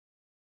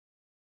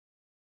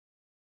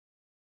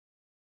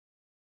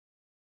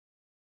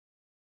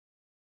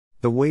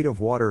The Weight of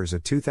Water is a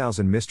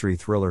 2000 mystery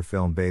thriller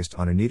film based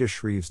on Anita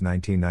Shreve's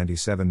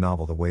 1997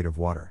 novel The Weight of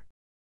Water.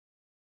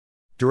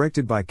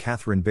 Directed by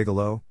Kathryn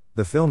Bigelow,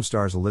 the film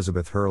stars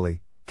Elizabeth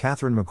Hurley,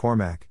 Kathryn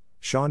McCormack,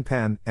 Sean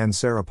Penn, and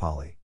Sarah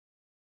Polley.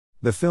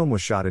 The film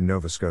was shot in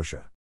Nova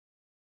Scotia.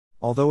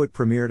 Although it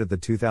premiered at the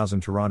 2000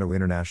 Toronto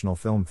International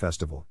Film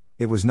Festival,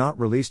 it was not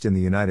released in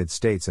the United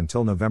States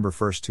until November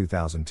 1,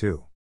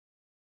 2002.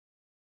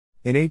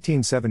 In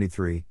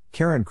 1873,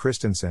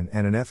 Christensen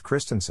and Anethe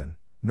Christensen,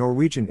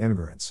 Norwegian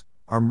immigrants,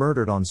 are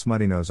murdered on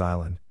Smuttynose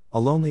Island, a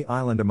lonely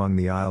island among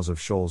the Isles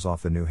of Shoals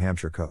off the New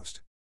Hampshire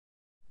coast.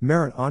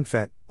 Maren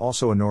Hontvedt,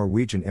 also a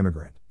Norwegian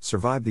immigrant,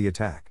 survived the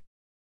attack.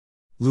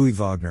 Louis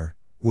Wagner,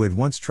 who had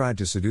once tried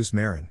to seduce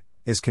Maren,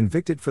 is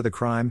convicted for the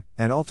crime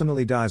and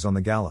ultimately dies on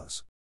the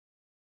gallows.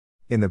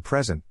 In the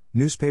present,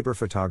 newspaper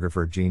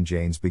photographer Jean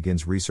Janes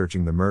begins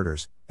researching the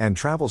murders and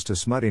travels to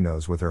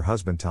Smuttynose with her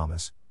husband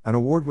Thomas, an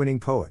award-winning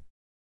poet.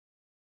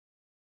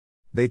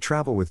 They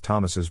travel with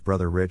Thomas's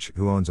brother Rich,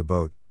 who owns a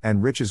boat,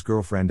 and Rich's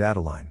girlfriend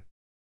Adeline.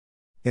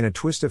 In a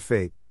twist of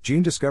fate,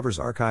 Jean discovers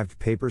archived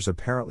papers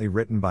apparently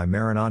written by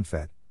Maren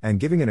Hontvedt,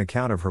 and giving an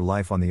account of her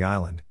life on the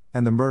island,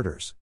 and the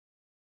murders.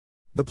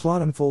 The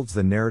plot unfolds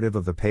the narrative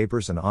of the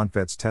papers and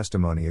Hontvedt's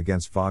testimony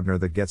against Wagner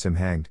that gets him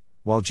hanged,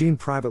 while Jean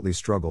privately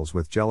struggles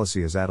with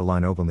jealousy as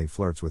Adeline openly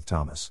flirts with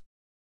Thomas.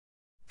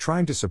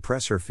 Trying to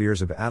suppress her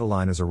fears of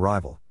Adeline as a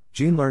rival,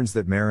 Jean learns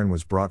that Maren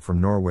was brought from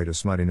Norway to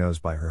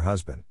Smuttynose by her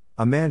husband,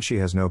 a man she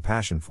has no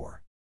passion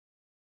for.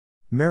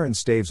 Maren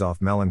staves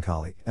off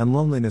melancholy and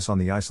loneliness on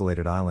the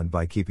isolated island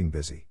by keeping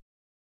busy.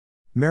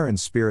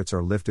 Maren's spirits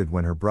are lifted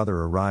when her brother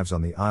arrives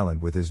on the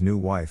island with his new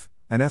wife,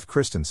 Anethe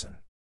Christensen.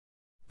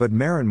 But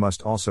Maren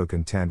must also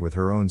contend with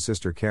her own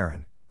sister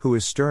Kathryn, who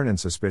is stern and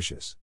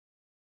suspicious.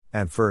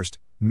 At first,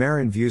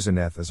 Maren views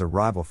Anethe as a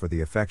rival for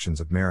the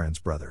affections of Maren's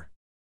brother.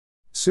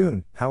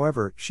 Soon,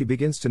 however, she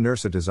begins to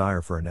nurse a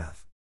desire for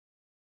Anethe.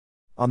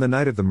 On the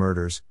night of the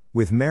murders,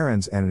 with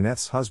Maren's and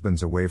Anethe's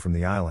husbands away from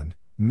the island,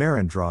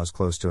 Maren draws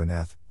close to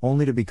Anethe,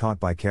 only to be caught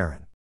by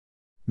Kathryn.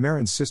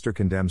 Maren's sister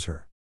condemns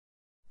her.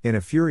 In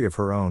a fury of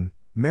her own,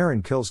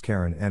 Maren kills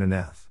Kathryn and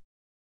Anethe.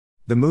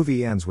 The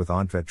movie ends with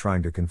Hontvedt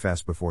trying to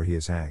confess before he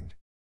is hanged.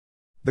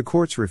 The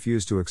courts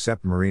refuse to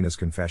accept Marina's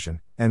confession,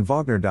 and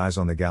Wagner dies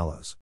on the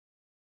gallows.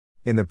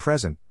 In the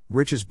present,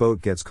 Rich's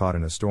boat gets caught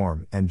in a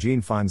storm, and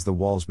Jean finds the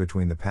walls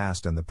between the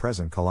past and the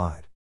present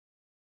collide.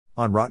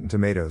 On Rotten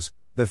Tomatoes,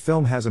 the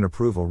film has an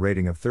approval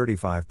rating of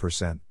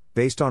 35%,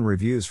 based on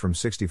reviews from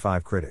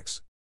 65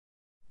 critics.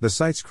 The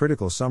site's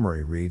critical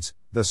summary reads,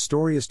 "The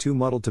story is too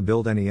muddled to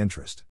build any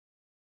interest."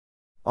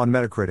 On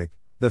Metacritic,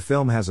 the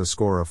film has a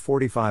score of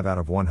 45 out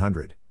of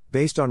 100,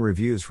 based on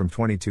reviews from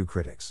 22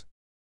 critics.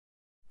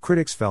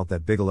 Critics felt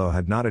that Bigelow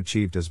had not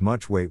achieved as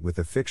much weight with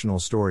the fictional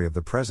story of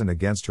the present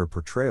against her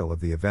portrayal of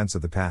the events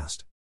of the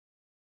past.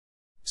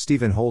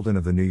 Stephen Holden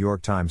of the New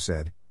York Times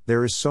said,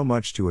 "There is so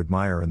much to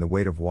admire in The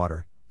Weight of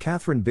Water,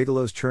 Kathryn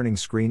Bigelow's churning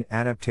screen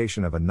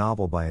adaptation of a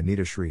novel by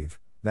Anita Shreve,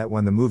 that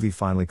when the movie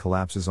finally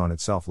collapses on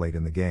itself late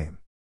in the game,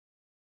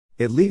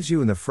 it leaves you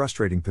in the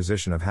frustrating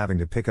position of having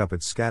to pick up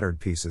its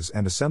scattered pieces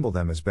and assemble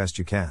them as best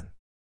you can."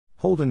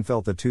 Holden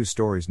felt the two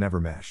stories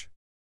never mesh.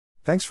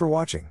 Thanks for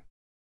watching.